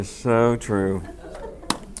So true.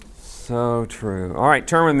 So true. All right,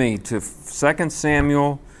 turn with me to 2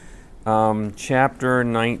 Samuel chapter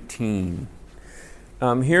 19.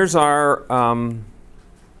 Here's our, find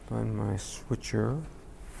my switcher.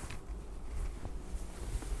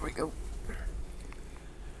 Here we go.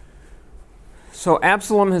 So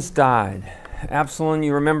Absalom has died. Absalom,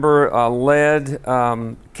 you remember,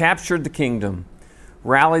 captured the kingdom,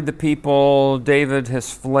 rallied the people. David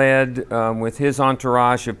has fled with his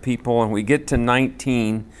entourage of people, and we get to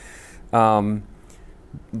 19.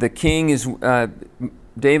 The king is,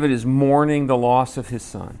 David is mourning the loss of his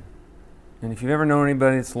son. And if you've ever known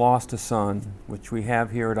anybody that's lost a son, which we have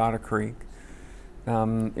here at Otter Creek,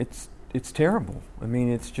 it's terrible. I mean,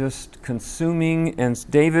 it's just consuming, and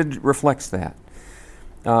David reflects that.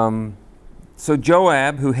 So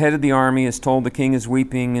Joab, who headed the army, is told the king is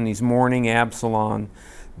weeping and he's mourning Absalom.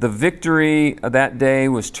 The victory of that day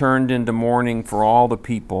was turned into mourning for all the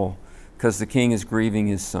people because the king is grieving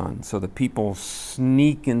his son. So the people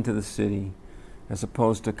sneak into the city as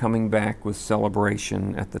opposed to coming back with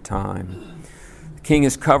celebration at the time. The king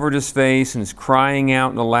has covered his face and is crying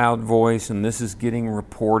out in a loud voice, and this is getting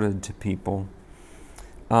reported to people.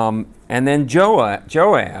 And then Joab,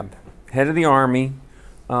 head of the army,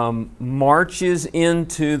 marches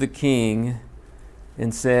into the king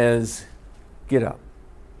and says, "Get up."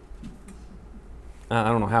 I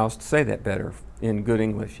don't know how else to say that better in good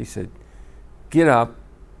English. He said, "Get up,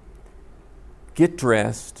 get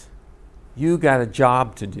dressed, you got a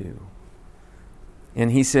job to do."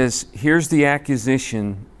 And he says, here's the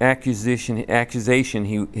accusation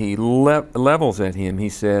he levels at him. He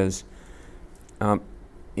says,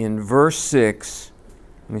 in verse 6,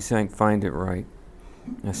 let me see if I can find it right.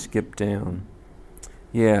 I skipped down.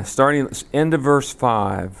 Yeah, starting end of verse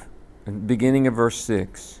 5, and beginning of verse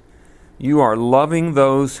 6. You are loving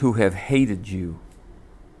those who have hated you.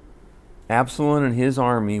 Absalom and his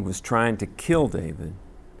army was trying to kill David.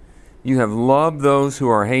 You have loved those who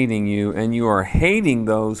are hating you, and you are hating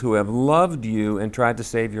those who have loved you and tried to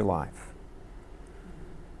save your life.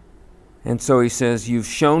 And so he says, you've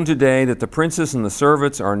shown today that the princes and the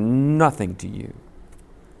servants are nothing to you.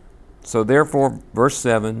 So therefore, verse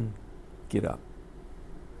 7, get up.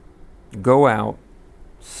 Go out,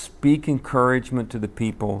 speak encouragement to the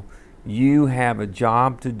people. You have a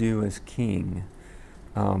job to do as king.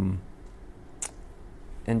 And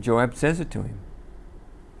Joab says it to him.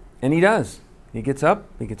 And he does. He gets up,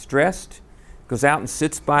 he gets dressed, goes out and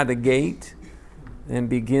sits by the gate and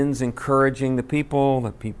begins encouraging the people.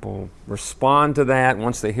 The people respond to that.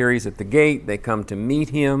 Once they hear he's at the gate, they come to meet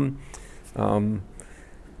him. And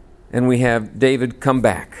we have David come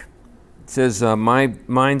back. It says,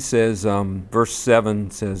 mine says, verse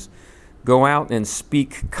 7 says, go out and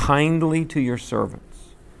speak kindly to your servants.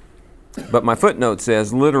 But my footnote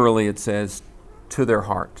says, literally it says, to their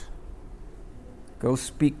heart. Go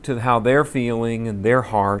speak to how they're feeling and their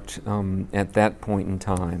heart at that point in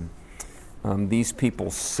time. These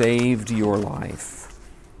people saved your life.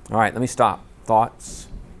 All right, let me stop. Thoughts?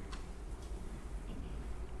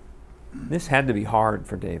 This had to be hard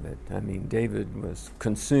for David. I mean, David was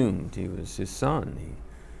consumed. He was his son.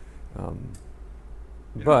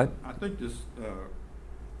 But I think this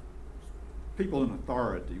people in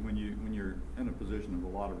authority, when you're in a position of a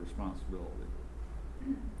lot of responsibility,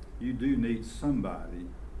 you do need somebody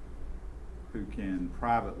who can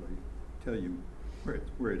privately tell you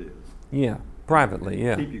where it is. Yeah, privately,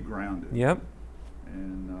 yeah. Keep you grounded. Yep.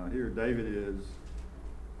 And here David is,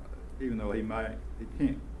 even though he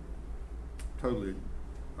can't totally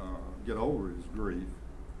get over his grief,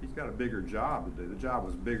 he's got a bigger job to do. The job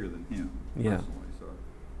was bigger than him personally. So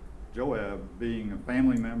Joab, being a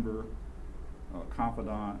family member,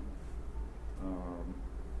 confidant,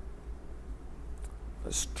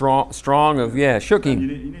 strong of, shook him. You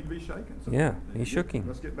need to be shaken. So yeah, he shook him.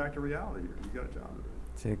 Let's get back to reality here. You got a job to do.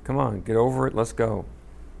 Say, come on, get over it, let's go.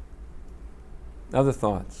 Other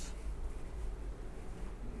thoughts?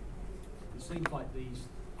 It seems like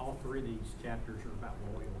all three of these chapters are about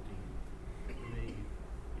loyalty. For me,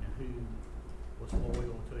 who was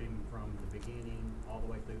loyal to him from the beginning all the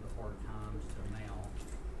way through the hard times to now,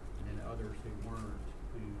 and then others who weren't,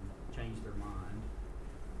 who changed their mind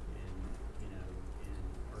and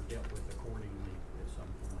are dealt with accordingly at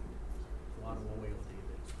some point. A lot of loyalty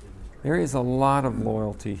that's demonstrated. There is a lot of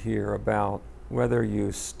loyalty here about whether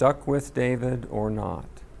you stuck with David or not,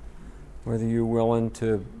 whether you're willing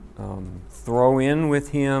to throw in with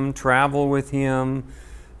him, travel with him.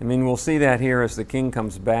 I mean, we'll see that here as the king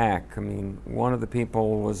comes back. I mean, one of the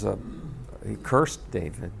people he cursed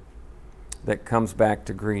David that comes back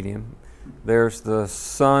to greet him. There's the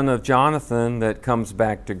son of Jonathan that comes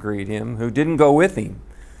back to greet him, who didn't go with him.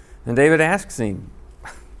 And David asks him,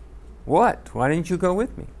 what? Why didn't you go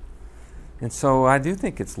with me? And so I do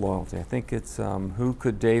think it's loyalty. I think it's who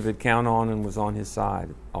could David count on and was on his side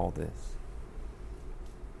all this.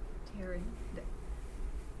 Terry,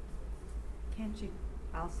 can't you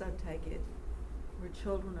also take it, we're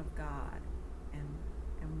children of God,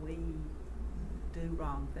 and we do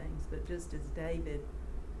wrong things, but just as David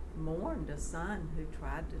mourned a son who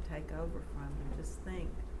tried to take over from him, just think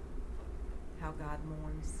how God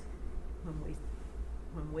mourns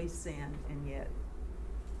when we sin, and yet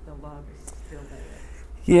the love is still there.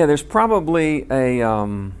 Yeah, there's probably a,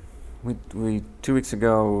 we 2 weeks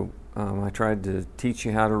ago, I tried to teach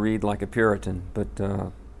you how to read like a Puritan,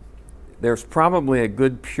 but there's probably a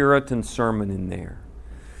good Puritan sermon in there,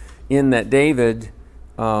 in that David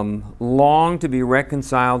longed to be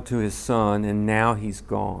reconciled to his son, and now he's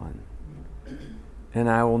gone. And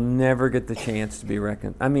I will never get the chance to be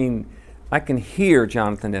reconciled. I mean, I can hear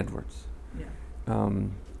Jonathan Edwards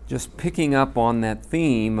just picking up on that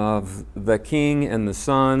theme of the king and the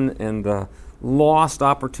son and the lost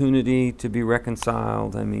opportunity to be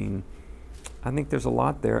reconciled. I mean, I think there's a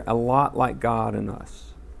lot there, a lot like God in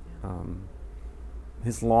us.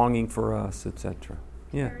 His longing for us, etc.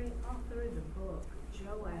 Yeah. Mary, all through the book,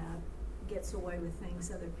 Joab gets away with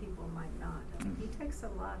things other people might not. I mean, he takes a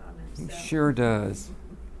lot on He himself. sure does.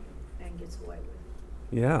 And gets away with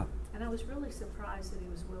it. Yeah. And I was really surprised that he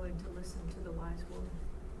was willing to listen to the wise woman.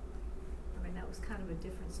 I mean, that was kind of a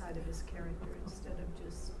different side of his character instead of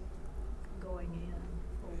just going in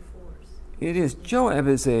full force. It is. Joab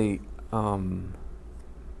is a, I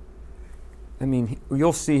mean,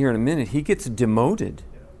 you'll see here in a minute, he gets demoted,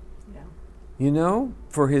 Yeah. you know,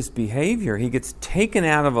 for his behavior. He gets taken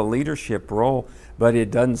out of a leadership role, but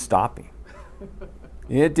it doesn't stop him.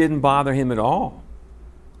 It didn't bother him at all.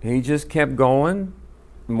 He just kept going,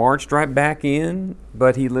 marched right back in,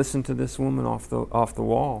 but he listened to this woman off the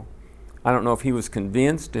wall. I don't know if he was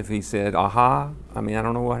convinced, if he said, aha. I mean, I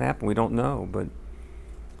don't know what happened. We don't know, but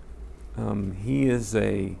he is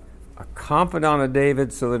a confidant of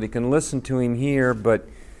David so that he can listen to him here, but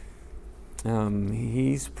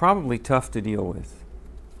he's probably tough to deal with.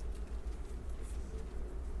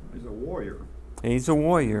 He's a warrior. He's a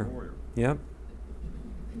warrior. Warrior. Yep.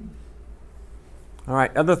 All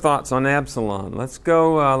right, other thoughts on Absalom. Let's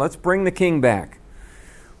go, let's bring the king back.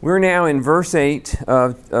 We're now in verse 8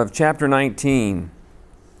 of chapter 19.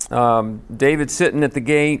 David's sitting at the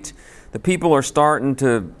gate. The people are starting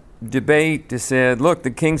to debate. They said, look,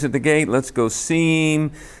 the king's at the gate. Let's go see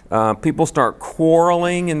him. People start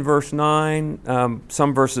quarreling in verse 9.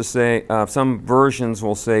 Some versions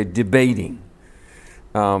will say debating.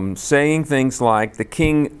 Saying things like, the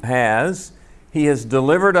king he has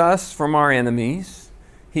delivered us from our enemies.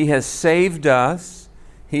 He has saved us.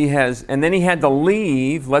 And then he had to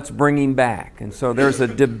leave. Let's bring him back. And so there's a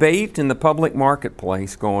debate in the public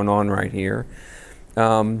marketplace going on right here.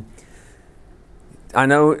 I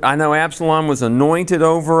know Absalom was anointed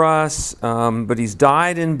over us, but he's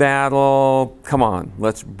died in battle. Come on,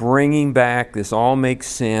 let's bring him back. This all makes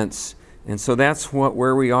sense. And so that's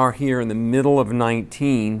where we are here in the middle of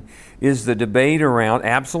 19, is the debate around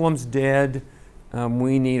Absalom's dead.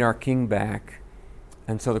 We need our king back.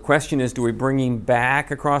 And so the question is, do we bring him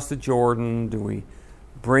back across the Jordan? Do we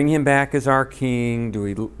bring him back as our king? Do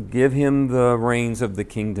we give him the reins of the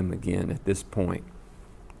kingdom again at this point?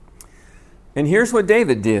 And here's what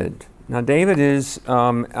David did. Now, David is,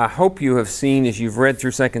 I hope you have seen as you've read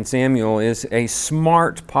through 2 Samuel, is a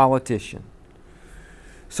smart politician.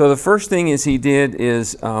 So the first thing he did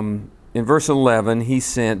is, in verse 11, he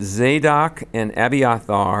sent Zadok and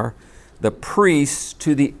Abiathar, the priests,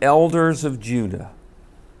 to the elders of Judah.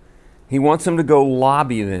 He wants them to go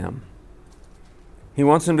lobby them. He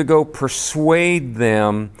wants them to go persuade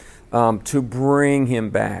them to bring him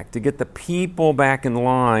back, to get the people back in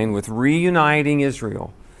line with reuniting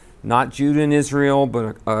Israel. Not Judah and Israel,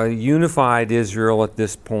 but a unified Israel at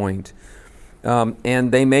this point.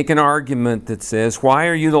 And they make an argument that says, why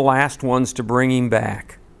are you the last ones to bring him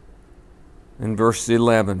back? In verse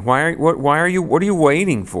 11, what are you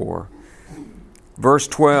waiting for? Verse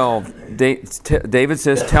 12, David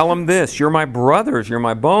says, tell them this, you're my brothers, you're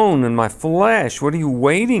my bone and my flesh. What are you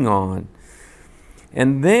waiting on?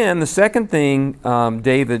 And then the second thing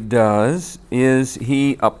David does is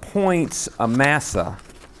he appoints Amasa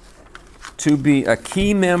to be a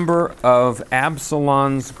key member of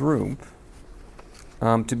Absalom's group,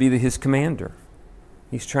 to be his commander.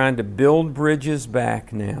 He's trying to build bridges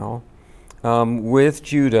back now with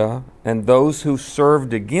Judah and those who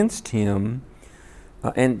served against him,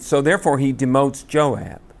 And so therefore he demotes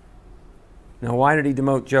Joab. Now why did he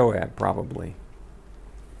demote Joab? Probably.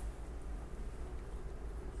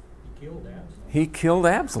 He killed Absalom. He killed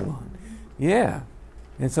Absalom. Yeah.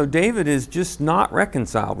 And so David is just not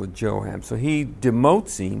reconciled with Joab. So he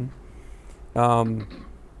demotes him.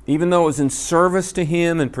 Even though it was in service to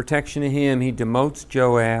him and protection to him, he demotes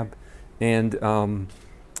Joab and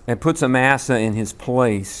puts Amasa in his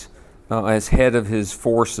place as head of his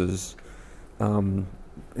forces.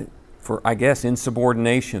 For, I guess,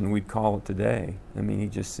 insubordination, we'd call it today. I mean, he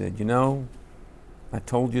just said, I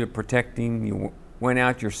told you to protect him. You went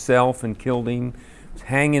out yourself and killed him. He was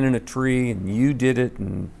hanging in a tree, and you did it.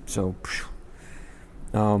 And so,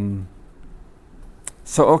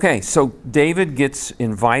 so David gets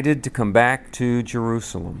invited to come back to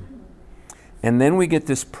Jerusalem. And then we get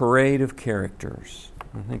this parade of characters.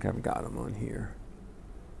 I think I've got them on here.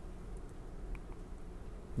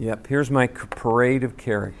 Yep, here's my parade of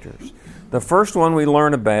characters. The first one we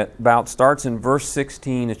learn about starts in verse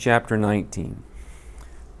 16 of chapter 19.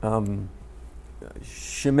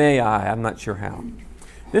 Shimei, I'm not sure how.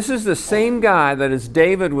 This is the same guy that as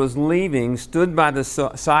David was leaving, stood by the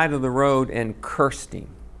side of the road and cursed him.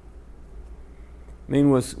 I mean,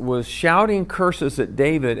 was shouting curses at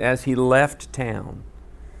David as he left town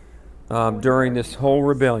during this whole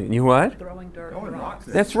rebellion. You what? Throwing dirt Throwing and rocks rocks.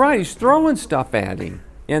 at That's right. He's throwing stuff at him.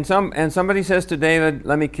 And somebody says to David,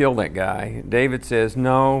 let me kill that guy. David says,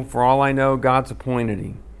 no, for all I know, God's appointed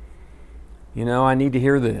him. I need to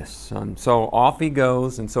hear this. So off he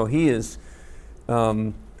goes. And so he is, I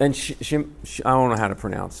don't know how to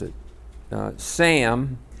pronounce it.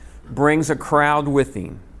 Sam brings a crowd with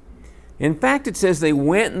him. In fact, it says they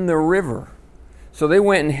went in the river. So they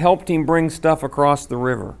went and helped him bring stuff across the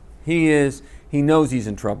river. He knows he's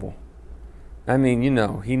in trouble. I mean,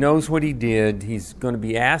 he knows what he did. He's going to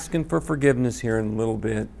be asking for forgiveness here in a little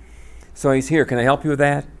bit. So he's here. Can I help you with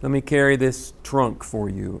that? Let me carry this trunk for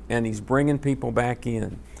you. And he's bringing people back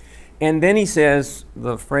in. And then he says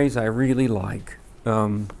the phrase I really like.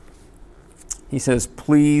 He says,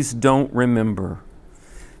 please don't remember.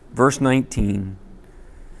 Verse 19.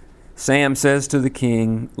 Sam says to the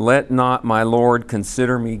king, let not my lord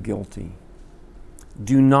consider me guilty.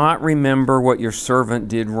 Do not remember what your servant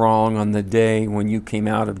did wrong on the day when you came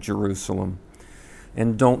out of Jerusalem,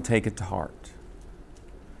 and don't take it to heart.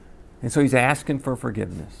 And so he's asking for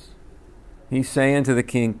forgiveness. He's saying to the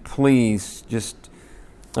king, please,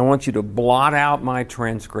 I want you to blot out my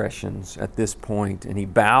transgressions at this point. And he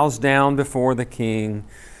bows down before the king.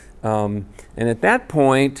 And at that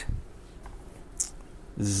point,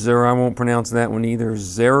 I won't pronounce that one either,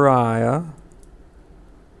 Zariah,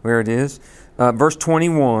 where it is. Verse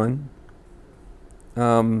 21,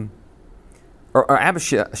 or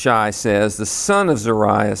Abishai says, the son of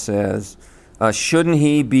Zeruiah says, shouldn't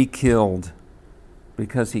he be killed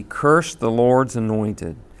because he cursed the Lord's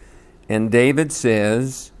anointed? And David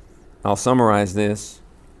says, I'll summarize this,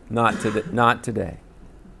 not today.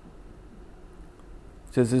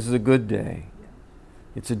 He says this is a good day.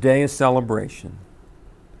 It's a day of celebration.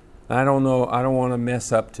 I don't want to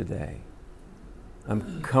mess up today.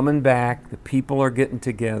 I'm coming back. The people are getting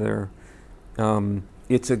together.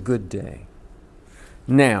 It's a good day.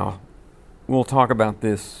 Now, we'll talk about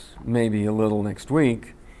this maybe a little next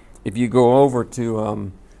week. If you go over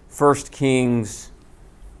to 1 Kings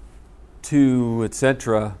 2,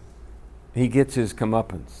 etc., he gets his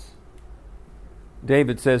comeuppance.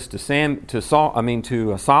 David says to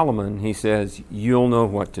Solomon, he says, you'll know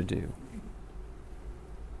what to do.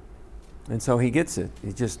 And so he gets it.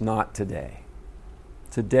 It's just not today.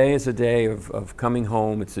 Today is a day of coming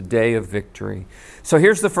home. It's a day of victory. So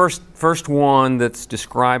here's the first one that's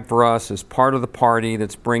described for us as part of the party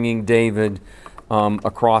that's bringing David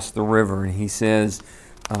across the river. And he says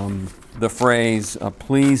the phrase,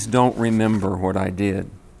 please don't remember what I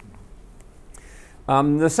did.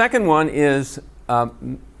 The second one is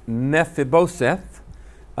Mephibosheth.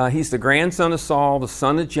 He's the grandson of Saul, the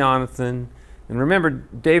son of Jonathan. And remember,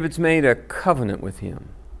 David's made a covenant with him.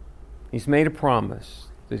 He's made a promise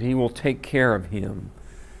that he will take care of him.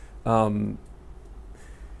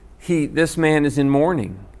 This man is in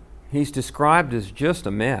mourning. He's described as just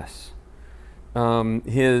a mess.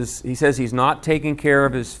 He says he's not taking care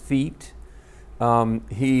of his feet.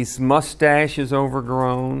 His mustache is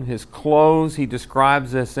overgrown. His clothes he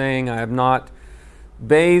describes as saying, I have not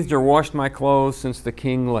bathed or washed my clothes since the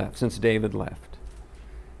king left, since David left.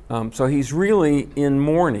 So he's really in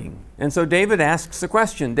mourning. And so David asks the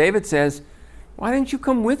question. David says, why didn't you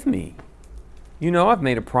come with me? I've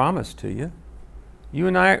made a promise to you. You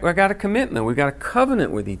and I got a commitment. We've got a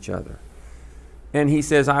covenant with each other. And he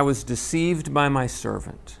says, I was deceived by my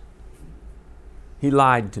servant. He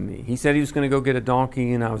lied to me. He said he was going to go get a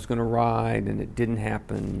donkey and I was going to ride, and it didn't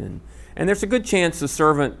happen. And there's a good chance the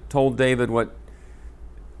servant told David what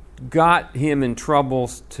got him in trouble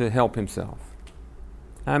to help himself.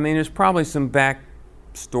 I mean, there's probably some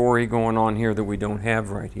backstory going on here that we don't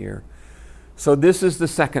have right here. So this is the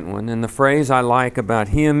second one, and the phrase I like about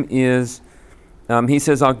him is, he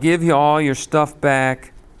says, I'll give you all your stuff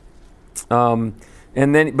back. But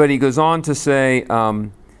he goes on to say,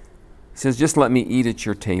 he says, just let me eat at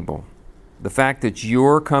your table. The fact that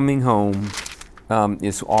you're coming home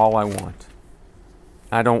is all I want.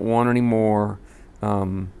 I don't want any more.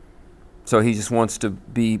 So he just wants to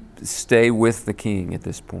stay with the king at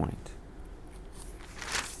this point.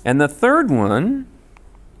 And the third one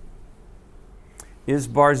is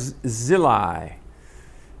Barzillai.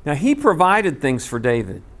 Now he provided things for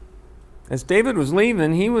David. As David was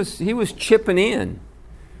leaving, he was chipping in.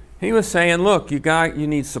 He was saying, look, you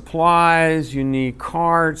need supplies, you need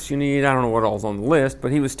carts, I don't know what all's on the list,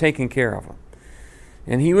 but he was taking care of them.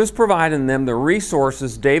 And he was providing them the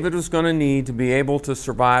resources David was going to need to be able to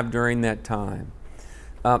survive during that time.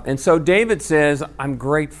 And so David says, I'm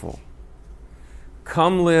grateful.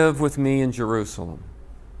 Come live with me in Jerusalem.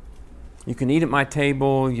 You can eat at my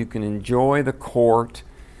table, you can enjoy the court.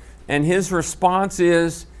 And his response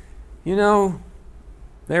is,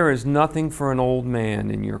 there is nothing for an old man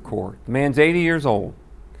in your court. The man's 80 years old.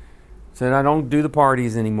 Said, I don't do the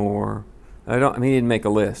parties anymore. He didn't make a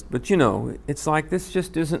list. But it's like, this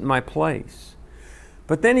just isn't my place.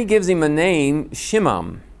 But then he gives him a name,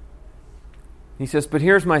 Shimam. He says, but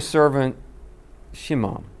here's my servant,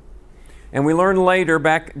 Shimam. And we learn later,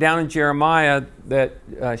 back down in Jeremiah, that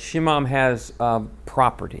Shimam has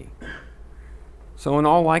property. So in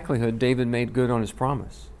all likelihood, David made good on his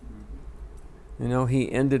promise.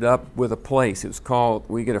 He ended up with a place. It was called,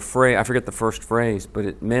 we get a phrase, I forget the first phrase, but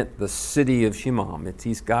it meant the city of Shimam.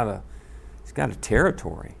 He's got a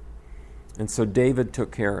territory. And so David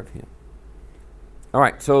took care of him. All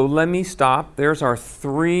right, so let me stop. There's our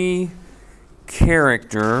three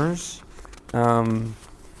characters,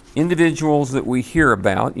 individuals that we hear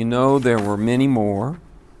about. There were many more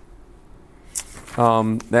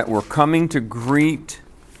that were coming to greet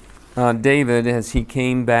David as he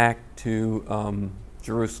came back to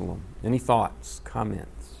Jerusalem. Any thoughts, comments?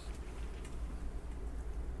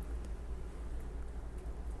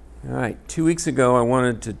 All right. 2 weeks ago,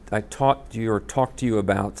 I talked to you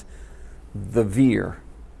about the veer,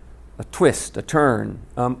 a twist, a turn.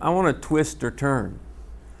 I want to twist or turn.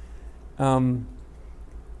 I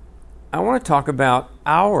want to talk about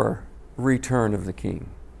our return of the King.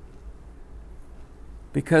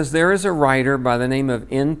 Because there is a writer by the name of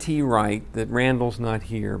N.T. Wright, that Randall's not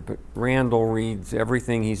here, but Randall reads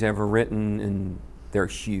everything he's ever written, and they're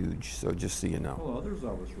huge, so just so you know. Well, others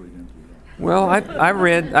always read into that. Well, I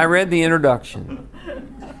read the introduction.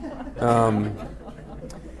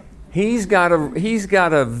 He's got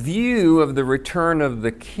a view of the return of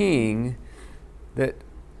the King that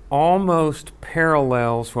almost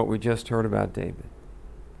parallels what we just heard about David.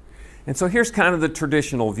 And so here's kind of the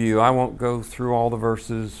traditional view. I won't go through all the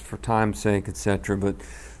verses for time's sake, etc. But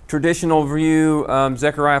traditional view,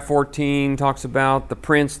 Zechariah 14 talks about the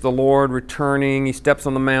prince, the Lord, returning. He steps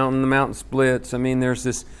on the mountain splits. There's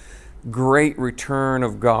this great return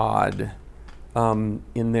of God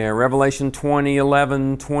in there. Revelation 20,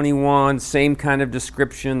 11, 21, same kind of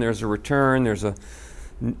description. There's a return. There's a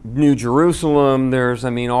New Jerusalem. There's,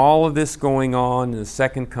 all of this going on in the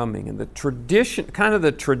second coming. And the traditional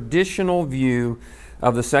view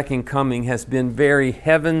of the second coming has been very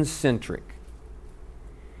heaven-centric,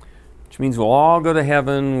 which means we'll all go to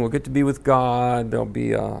heaven. We'll get to be with God. There'll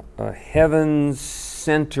be a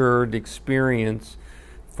heaven-centered experience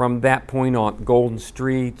from that point on. Golden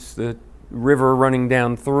streets, the river running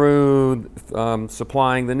down through,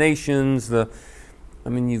 supplying the nations.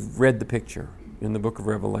 You've read the picture in the book of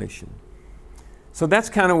Revelation. So that's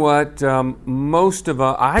kind of what most of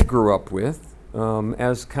I grew up with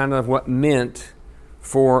as kind of what meant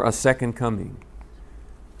for a second coming.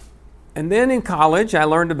 And then in college, I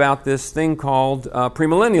learned about this thing called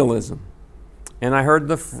premillennialism. And I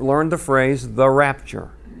learned the phrase, the rapture.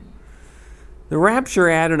 The rapture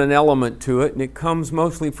added an element to it, and it comes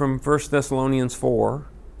mostly from 1 Thessalonians 4.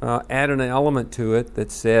 Added an element to it that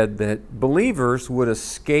said that believers would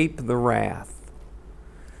escape the wrath.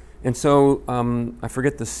 And so, I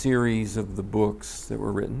forget the series of the books that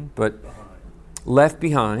were written, but Left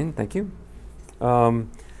Behind, thank you.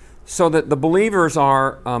 So that the believers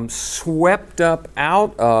are swept up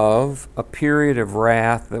out of a period of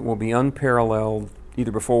wrath that will be unparalleled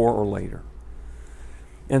either before or later.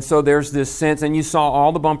 And so there's this sense, and you saw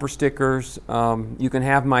all the bumper stickers, you can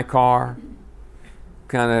have my car,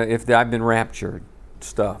 kind of if I've been raptured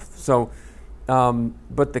stuff. So,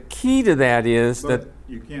 but the key to that is But that,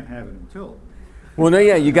 you can't have it until. well, no,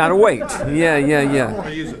 yeah, you got to wait. Yeah. I want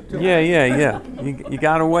to use it till. Yeah. You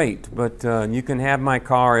got to wait, but you can have my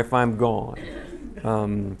car if I'm gone,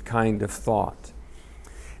 kind of thought.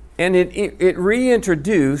 And it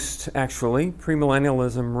reintroduced, actually,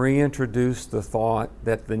 premillennialism reintroduced the thought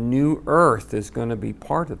that the new earth is going to be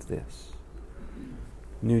part of this.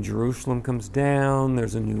 New Jerusalem comes down,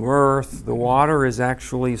 there's a new earth. The water is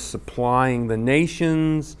actually supplying the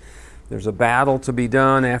nations. There's a battle to be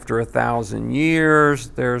done after 1,000 years.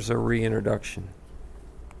 There's a reintroduction.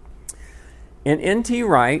 And N.T.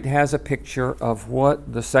 Wright has a picture of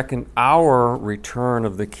what the second hour return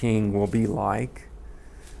of the king will be like.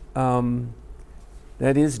 That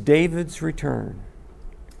is David's return.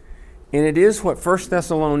 And it is what 1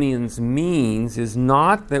 Thessalonians means, is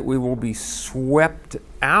not that we will be swept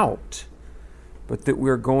out, but that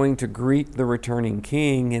we're going to greet the returning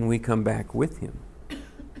king and we come back with him.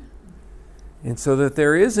 And so that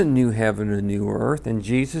there is a new heaven and a new earth, and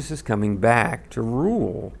Jesus is coming back to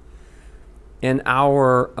rule. And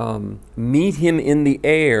our meet him in the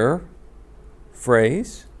air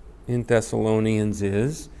phrase in Thessalonians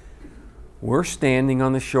is, we're standing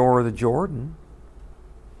on the shore of the Jordan,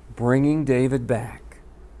 bringing David back.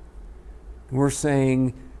 We're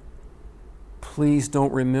saying, please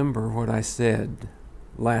don't remember what I said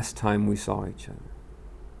last time we saw each other.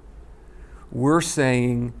 We're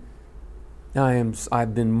saying,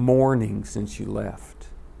 I've been mourning since you left.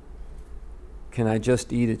 Can I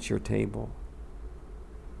just eat at your table?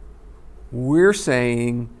 We're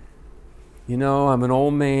saying, I'm an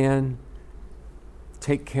old man.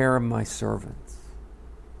 Take care of my servants.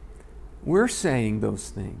 We're saying those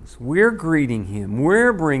things. We're greeting him.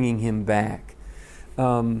 We're bringing him back.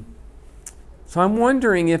 So I'm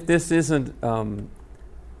wondering if this isn't a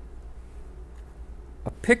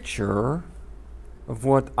picture of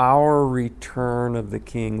what our return of the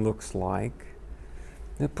king looks like.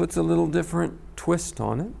 It puts a little different twist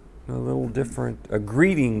on it, a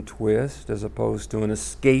greeting twist as opposed to an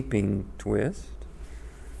escaping twist.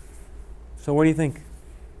 So what do you think?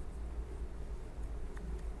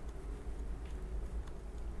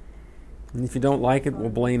 And if you don't like it, we'll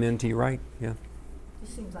blame N.T. Wright. Yeah. It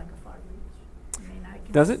seems like a far reach. I mean, I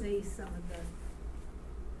can Does it? see some of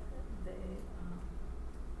the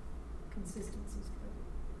consistencies, but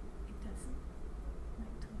it doesn't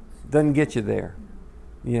make total sense. Doesn't get you there.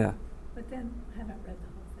 No. Yeah. But then I haven't read the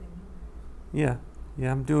whole thing.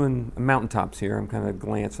 Yeah, I'm doing mountaintops here. I'm kind of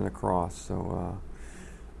glancing across. So,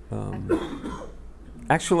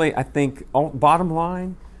 actually, I think, bottom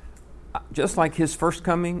line, just like his first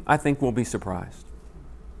coming, I think we'll be surprised.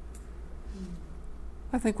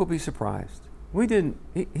 I think we'll be surprised.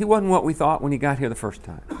 He wasn't what we thought when he got here the first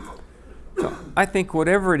time. So I think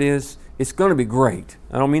whatever it is, it's going to be great.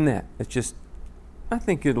 I don't mean that. It's just, I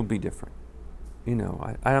think it'll be different.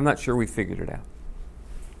 I'm not sure we figured it out.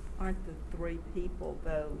 Aren't the three people,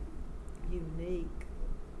 though, unique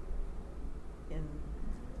in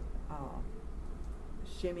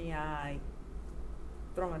Shimei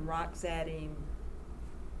throwing rocks at him,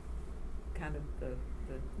 kind of the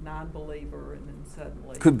non-believer, and then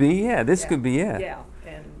suddenly... Could be, yeah. This could be, yeah. Yeah,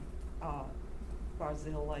 and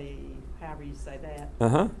Barzillai, however you say that,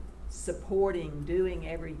 Uh-huh. supporting, doing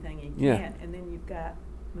everything he can. Yeah. And then you've got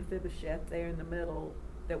Mephibosheth there in the middle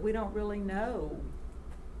that we don't really know.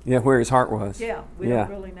 Yeah, where his heart was. Yeah, we don't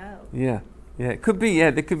really know. Yeah. It could be. Yeah,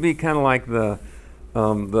 it could be kind of like the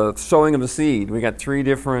sowing of the seed. We got three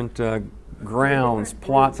different grounds,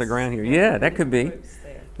 plots of ground here. Yeah, that could be.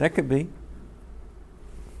 That could be.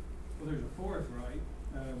 Well, there's a fourth, right?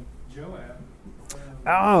 Joab.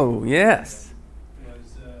 Oh, yes.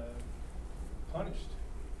 Was punished.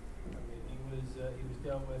 I mean, he was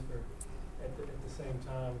dealt with at the same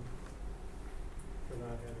time for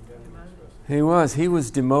not having done what he was supposed to. He was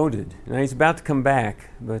demoted. Now he's about to come back,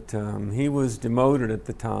 but he was demoted at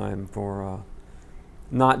the time for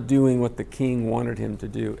not doing what the king wanted him to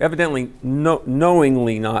do. Evidently,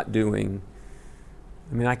 knowingly not doing.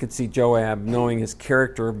 I mean, I could see Joab, knowing his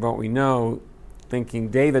character of what we know, thinking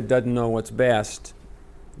David doesn't know what's best.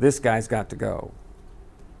 This guy's got to go.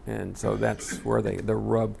 And so that's where the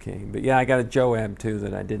rub came. But yeah, I got a Joab too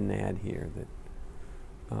that I didn't add here that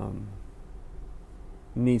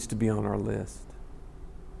needs to be on our list.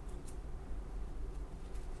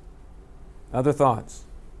 Other thoughts?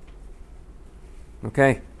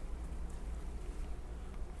 Okay.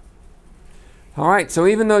 All right, so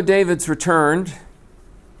even though David's returned,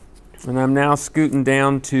 And I'm now scooting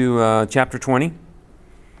down to chapter 20. You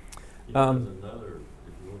know, there's another,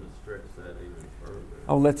 if you want to stretch that even further.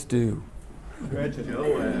 Oh, let's do.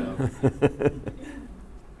 Joab,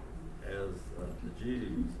 as the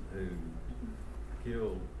Jews who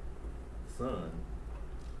killed son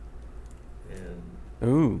and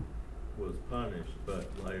Ooh, was punished, but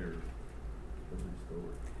later was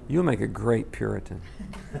restored. you'll make a great Puritan.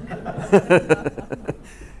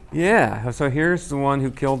 Yeah, so here's the one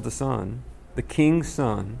who killed the son, the king's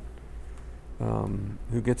son,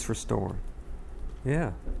 who gets restored.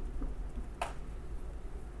 Yeah.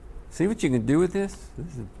 See what you can do with this?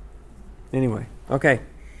 Anyway, okay.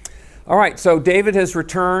 All right, so David has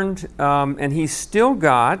returned, and he's still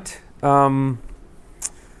got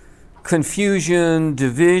confusion,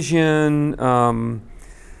 division.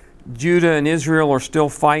 Judah and Israel are still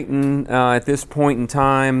fighting at this point in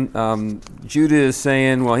time. Judah is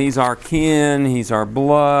saying, well, he's our kin, he's our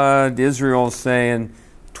blood. Israel is saying,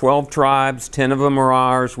 12 tribes, 10 of them are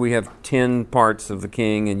ours. We have 10 parts of the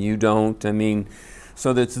king and you don't. I mean,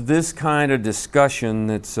 so that's this kind of discussion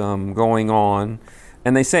that's going on.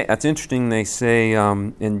 And they say, that's interesting, they say,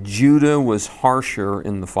 and Judah was harsher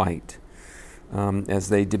in the fight as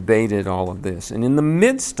they debated all of this. And in the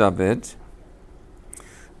midst of it,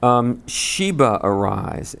 Sheba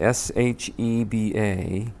arise,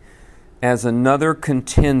 Sheba, as another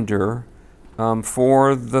contender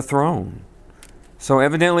for the throne. So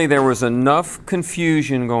evidently there was enough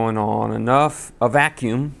confusion going on, a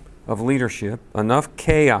vacuum of leadership, enough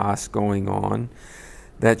chaos going on,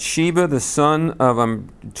 that Sheba, the son of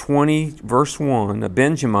 20, verse 1, a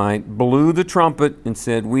Benjamite, blew the trumpet and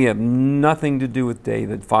said, we have nothing to do with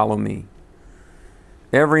David, follow me.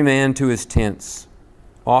 Every man to his tents.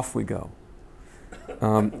 Off we go.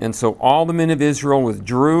 And so all the men of Israel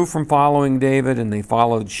withdrew from following David, and they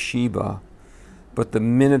followed Sheba. But the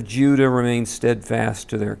men of Judah remained steadfast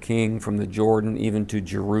to their king from the Jordan even to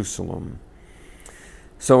Jerusalem.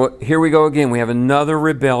 So here we go again. We have another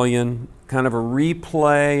rebellion, kind of a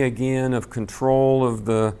replay again of control of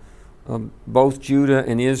the both Judah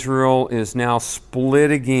and Israel is now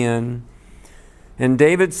split again. And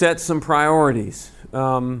David sets some priorities.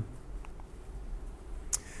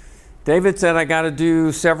 David said, I got to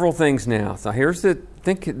do several things now. So here's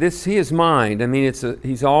he is mind. I mean,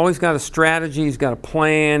 he's always got a strategy, he's got a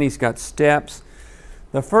plan, he's got steps.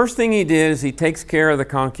 The first thing he did is he takes care of the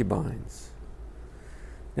concubines.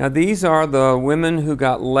 Now, these are the women who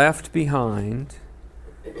got left behind.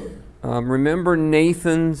 Remember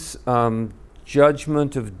Nathan's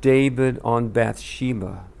judgment of David on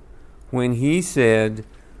Bathsheba when he said,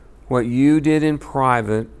 what you did in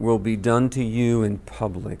private will be done to you in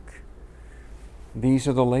public. These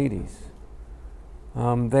are the ladies.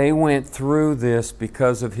 They went through this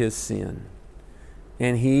because of his sin.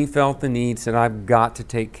 And he felt the need, said, I've got to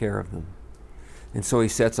take care of them. And so he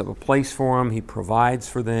sets up a place for them. He provides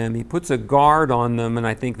for them. He puts a guard on them, and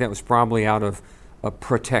I think that was probably out of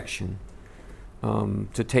protection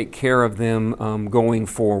to take care of them going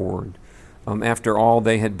forward after all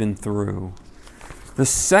they had been through. The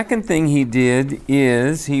second thing he did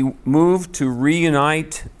is he moved to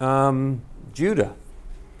reunite Judah.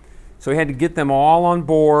 So he had to get them all on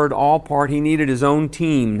board, all part. He needed his own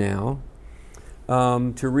team now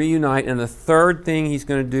to reunite. And the third thing he's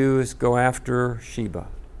going to do is go after Sheba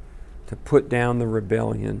to put down the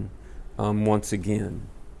rebellion once again.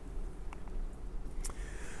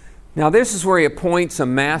 Now this is where he appoints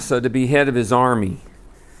Amasa to be head of his army.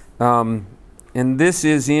 And this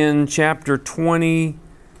is in chapter 20.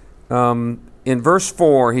 In verse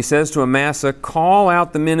 4, he says to Amasa, call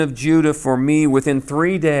out the men of Judah for me within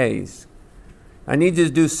 3 days. I need you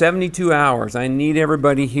to do 72 hours. I need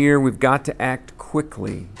everybody here. We've got to act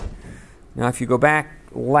quickly. Now, if you go back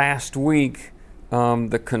last week,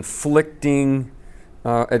 the conflicting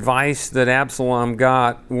advice that Absalom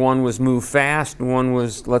got, one was move fast, one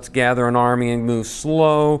was let's gather an army and move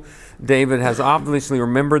slow. David has obviously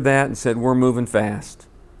remembered that and said, we're moving fast.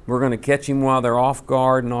 We're going to catch him while they're off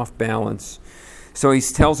guard and off balance. So he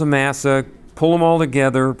tells Amasa, pull them all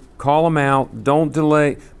together, call them out, don't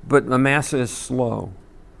delay. But Amasa is slow,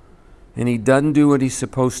 and he doesn't do what he's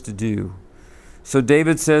supposed to do. So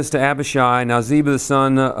David says to Abishai, now Ziba the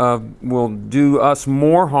son will do us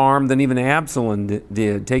more harm than even Absalom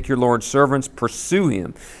did. Take your Lord's servants, pursue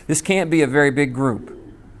him. This can't be a very big group.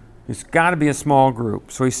 It's got to be a small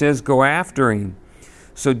group. So he says, go after him.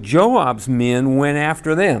 So Joab's men went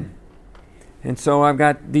after them. And so I've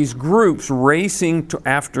got these groups racing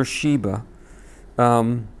after Sheba.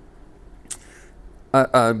 Men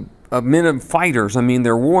of fighters, I mean,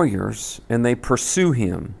 they're warriors, and they pursue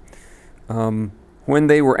him. When when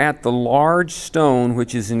they were at the large stone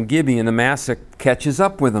which is in Gibeon, Amasa catches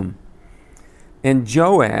up with them. And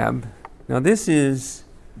Joab, now this is,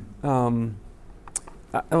 let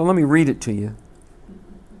me read it to you,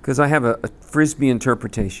 because I have a Frisbee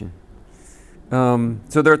interpretation.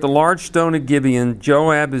 So they're at the large stone of Gibeon.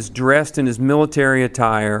 Joab is dressed in his military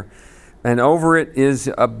attire, and over it is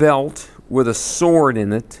a belt with a sword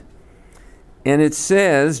in it. And it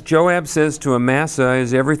says, Joab says to Amasa,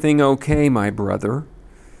 "Is everything okay, my brother?"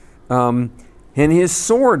 And his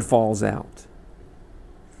sword falls out.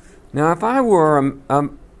 Now, if I were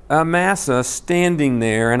Amasa standing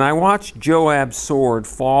there and I watched Joab's sword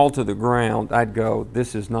fall to the ground, I'd go,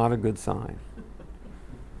 "This is not a good sign."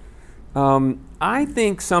 I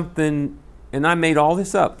think something, and I made all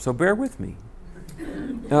this up, so bear with me.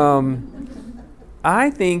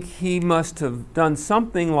 I think he must have done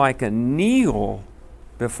something like a kneel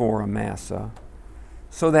before Amasa.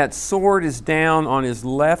 So that sword is down on his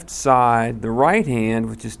left side. The right hand,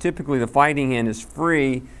 which is typically the fighting hand, is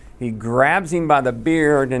free. He grabs him by the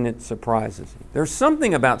beard and it surprises him. There's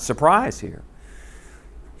something about surprise here.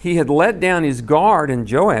 He had let down his guard and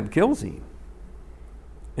Joab kills him.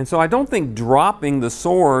 And so I don't think dropping the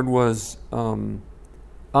sword was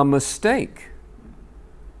a mistake.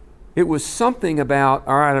 It was something about,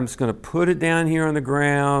 all right, I'm just going to put it down here on the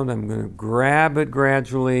ground. I'm going to grab it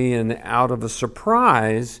gradually, and out of a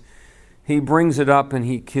surprise, he brings it up and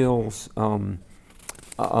he kills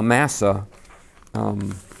Amasa,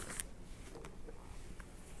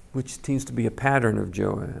 which seems to be a pattern of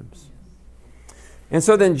Joab's. And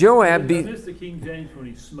so then Joab... I missed the King James when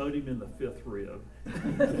he smote him in the fifth rib.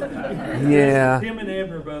 Yeah. Him and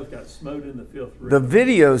Abner both got smote in the fifth rib. The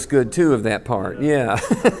video's good, too, of that part. Yeah.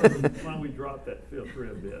 Why don't we drop that fifth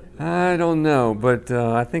rib bit? I don't know, but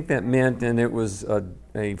I think that meant, and it was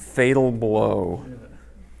a fatal blow.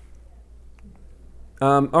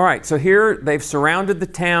 All right, so here they've surrounded the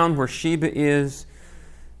town where Sheba is.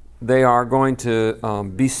 They are going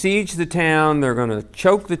to besiege the town. They're going to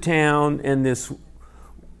choke the town, and this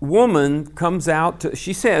woman comes out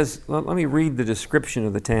she says, let me read the description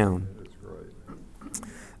of the town. That's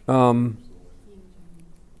great.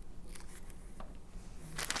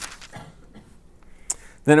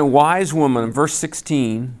 Then a wise woman, verse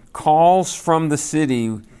 16, calls from the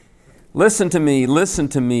city, listen to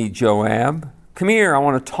me, Joab. Come here, I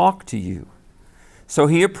want to talk to you." So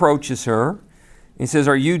he approaches her. He says,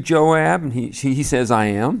 "Are you Joab?" And he says, "I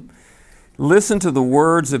am." "Listen to the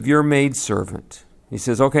words of your maidservant." He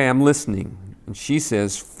says, "Okay, I'm listening." And she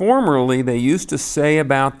says, "Formerly they used to say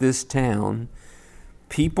about this town,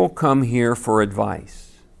 people come here for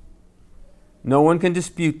advice." No one can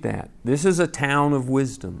dispute that. This is a town of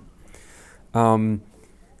wisdom.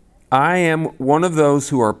 "I am one of those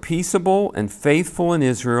who are peaceable and faithful in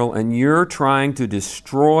Israel, and you're trying to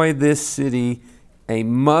destroy this city, a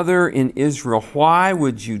mother in Israel. Why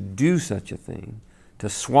would you do such a thing, to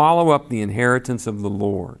swallow up the inheritance of the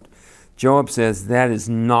Lord?" Joab says, "That is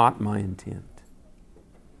not my intent.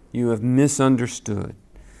 You have misunderstood.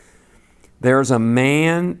 There's a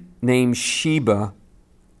man named Sheba.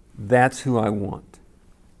 That's who I want."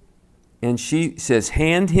 And she says,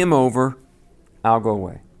 "Hand him over. I'll go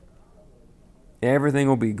away. Everything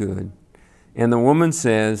will be good." And the woman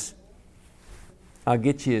says, "I'll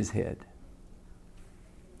get you his head."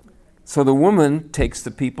 So the woman takes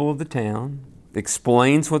the people of the town,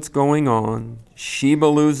 explains what's going on. Sheba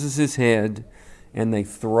loses his head, and they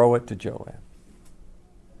throw it to Joab.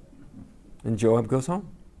 And Joab goes home.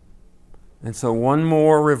 And so one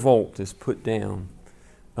more revolt is put down.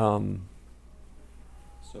 So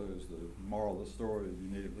is the moral of the story, you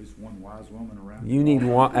need at least one wise woman around? You need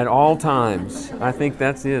one at all times. I think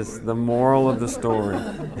that is the moral of the story.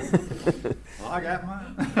 Well, I got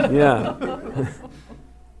mine. Yeah.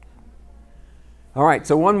 All right,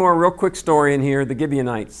 so one more real quick story in here, the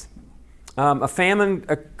Gibeonites. A famine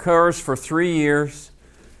occurs for 3 years.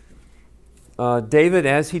 David,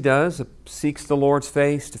 as he does, seeks the Lord's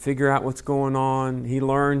face to figure out what's going on. He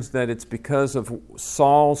learns that it's because of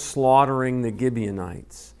Saul slaughtering the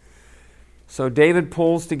Gibeonites. So David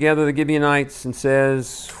pulls together the Gibeonites and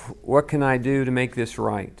says, "What can I do to make this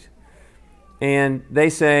right?" And they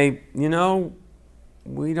say,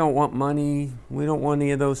 "We don't want money. We don't want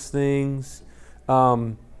any of those things.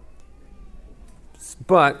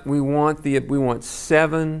 But we want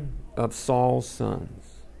 7 of Saul's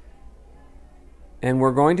sons. And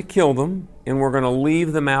we're going to kill them, and we're going to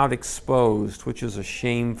leave them out exposed," which is a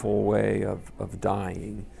shameful way of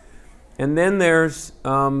dying. And then there's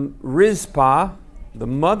Rizpah, the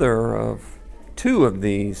mother of 2 of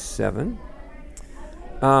these 7,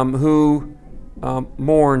 who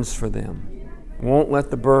mourns for them. won't let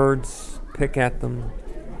the birds pick at them.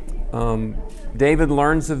 David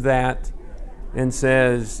learns of that and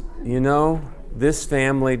says, this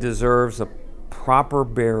family deserves a proper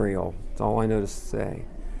burial. That's all I know to say.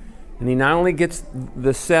 And he not only gets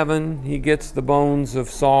the 7, he gets the bones of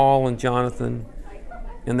Saul and Jonathan,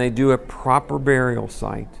 and they do a proper burial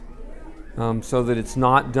site so that it's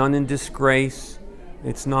not done in disgrace.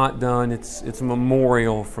 It's not done, it's a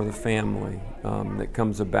memorial for the family that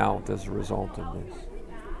comes about as a result of this.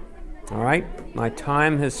 All right, my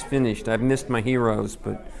time has finished. I've missed my heroes,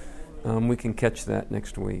 but we can catch that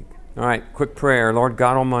next week. All right, quick prayer. Lord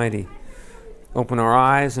God Almighty, open our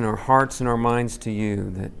eyes and our hearts and our minds to you,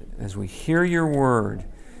 that as we hear your word,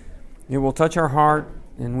 it will touch our heart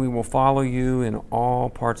and we will follow you in all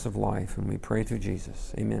parts of life. And we pray through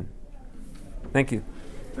Jesus. Amen. Thank you.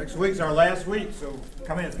 Next week's our last week, so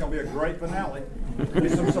come in. It's going to be a great finale. There'll be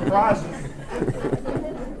some surprises.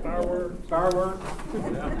 Fireworks.